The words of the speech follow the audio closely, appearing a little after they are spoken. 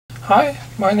Hi,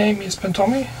 my name is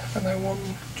Tommy, and I want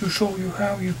to show you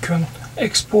how you can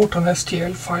export an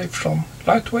STL file from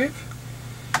Lightwave.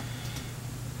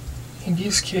 In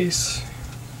this case,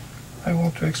 I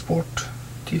want to export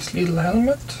this little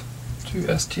helmet to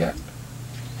STL.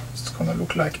 It's gonna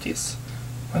look like this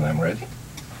when I'm ready.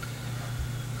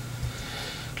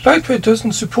 Lightwave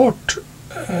doesn't support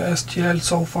STL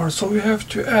so far, so you have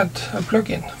to add a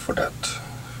plugin for that.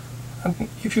 And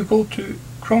if you go to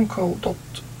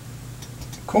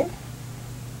chromecode.com,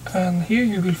 and here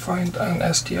you will find an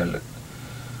STL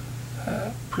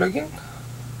plugin.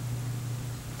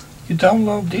 You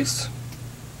download this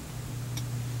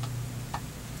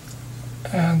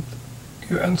and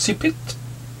you unzip it,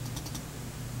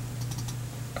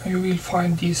 and you will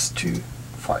find these two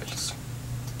files.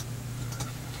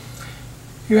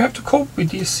 You have to copy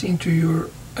this into your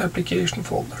application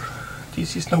folder.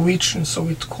 This is Norwegian, so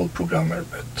it's called programmer,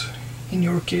 but in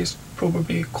your case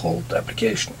probably called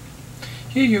application.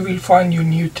 Here you will find your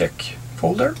new tech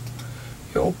folder.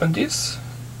 You open this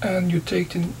and you take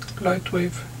the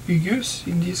Lightwave you use,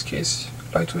 in this case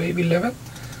Lightwave 11.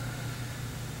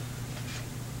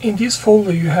 In this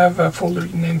folder you have a folder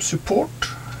named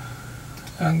support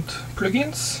and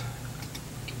plugins,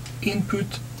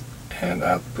 input and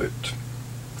output.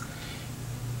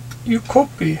 You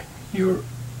copy your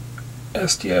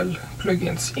STL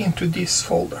plugins into this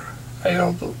folder. I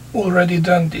have already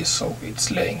done this, so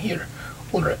it's laying here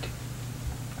already.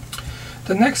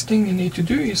 The next thing you need to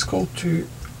do is go to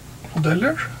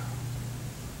Modeller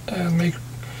and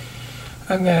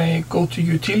go to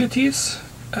Utilities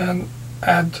and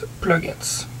add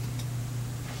plugins.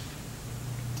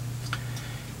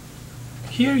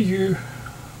 Here you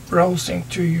browse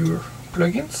into your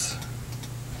plugins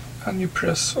and you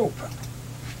press open.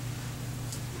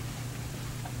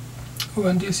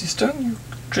 When this is done, you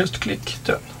just click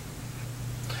done.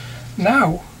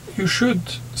 Now you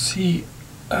should see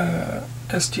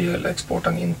STL export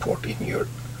and import in your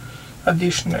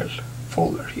additional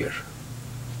folder here,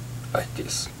 like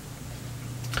this.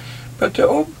 But the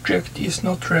object is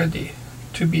not ready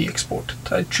to be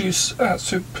exported. I choose a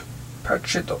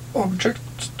sub-patched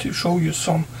object to show you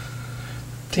some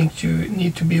things you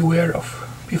need to be aware of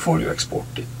before you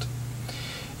export it.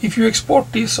 If you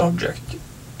export this object,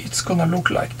 it's gonna look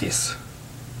like this,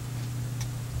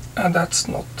 and that's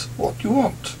not what you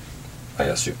want, I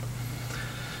assume.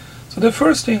 So the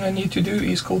first thing I need to do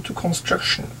is go to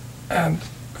construction and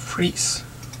freeze.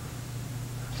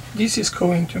 This is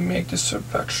going to make the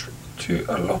subpatch to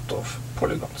a lot of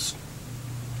polygons.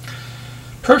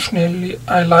 Personally,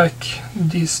 I like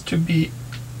this to be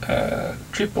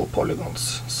triple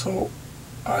polygons, so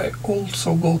I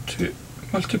also go to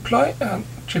multiply and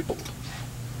triple.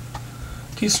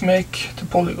 This make the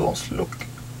polygons look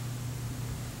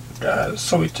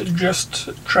so it's just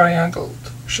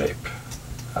triangled shape,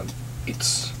 and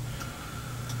it's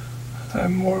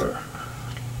more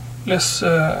less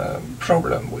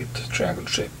problem with triangle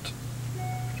shaped.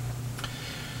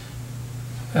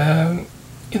 In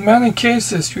many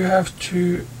cases you have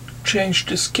to change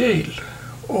the scale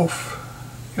of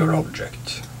your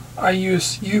object. I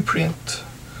use uprint,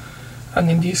 and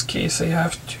in this case I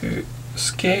have to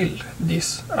scale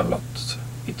this a lot.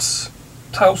 It's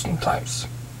 1000 times.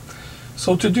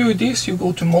 So to do this you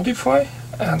go to modify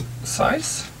and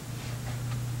size,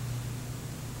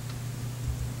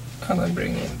 and I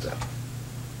bring in the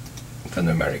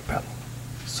numeric panel.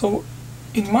 So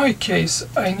in my case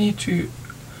I need to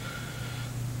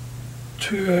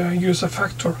use a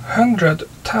factor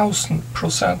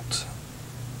 100,000%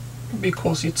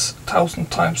 because it's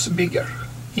 1000 times bigger.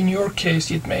 In your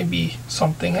case it may be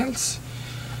something else.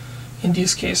 In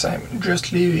this case I'm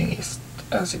just leaving it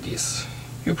as it is.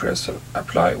 You press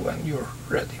apply when you're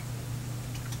ready.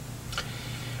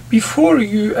 Before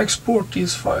you export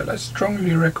this file, I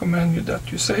strongly recommend you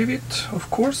that you save it, of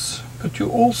course, but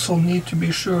you also need to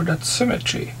be sure that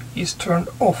symmetry is turned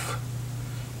off.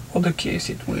 In other case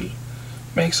it will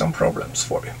make some problems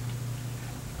for you.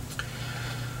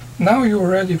 Now you're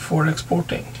ready for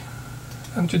exporting,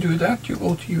 and to do that you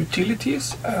go to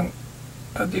Utilities and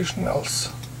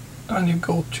Additionals, and you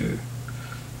go to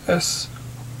STL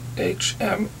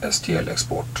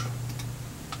export.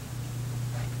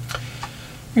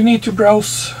 You need to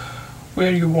browse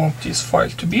where you want this file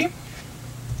to be.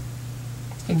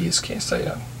 In this case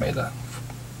I made a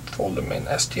folder named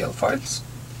STL files.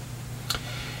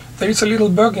 There is a little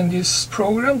bug in these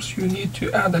programs. You need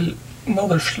to add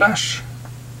another slash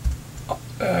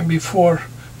before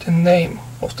the name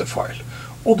of the file.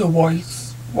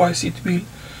 Otherwise it will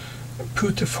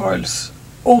put the files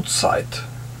outside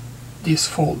this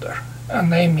folder and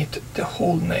name it the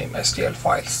whole name STL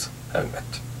files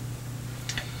element.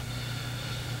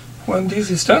 When this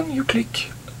is done, you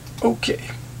click OK.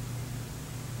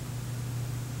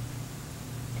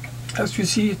 As you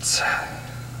see, it's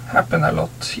happened a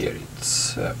lot here.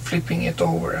 It's flipping it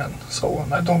over and so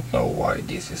on. I don't know why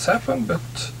this has happened,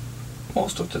 but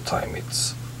most of the time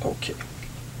it's okay.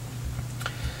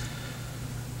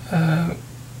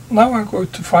 Now I'm going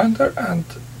to Finder and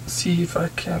see if I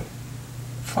can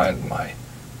find my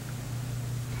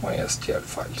STL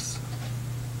files.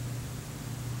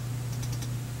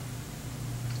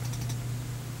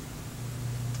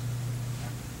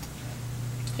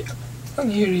 Yeah,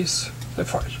 and here is the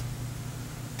file.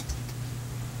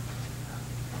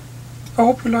 I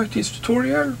hope you liked this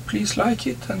tutorial. Please like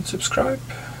it and subscribe,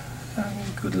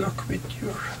 and good luck with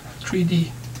your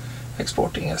 3D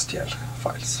exporting STL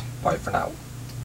files. Bye for now.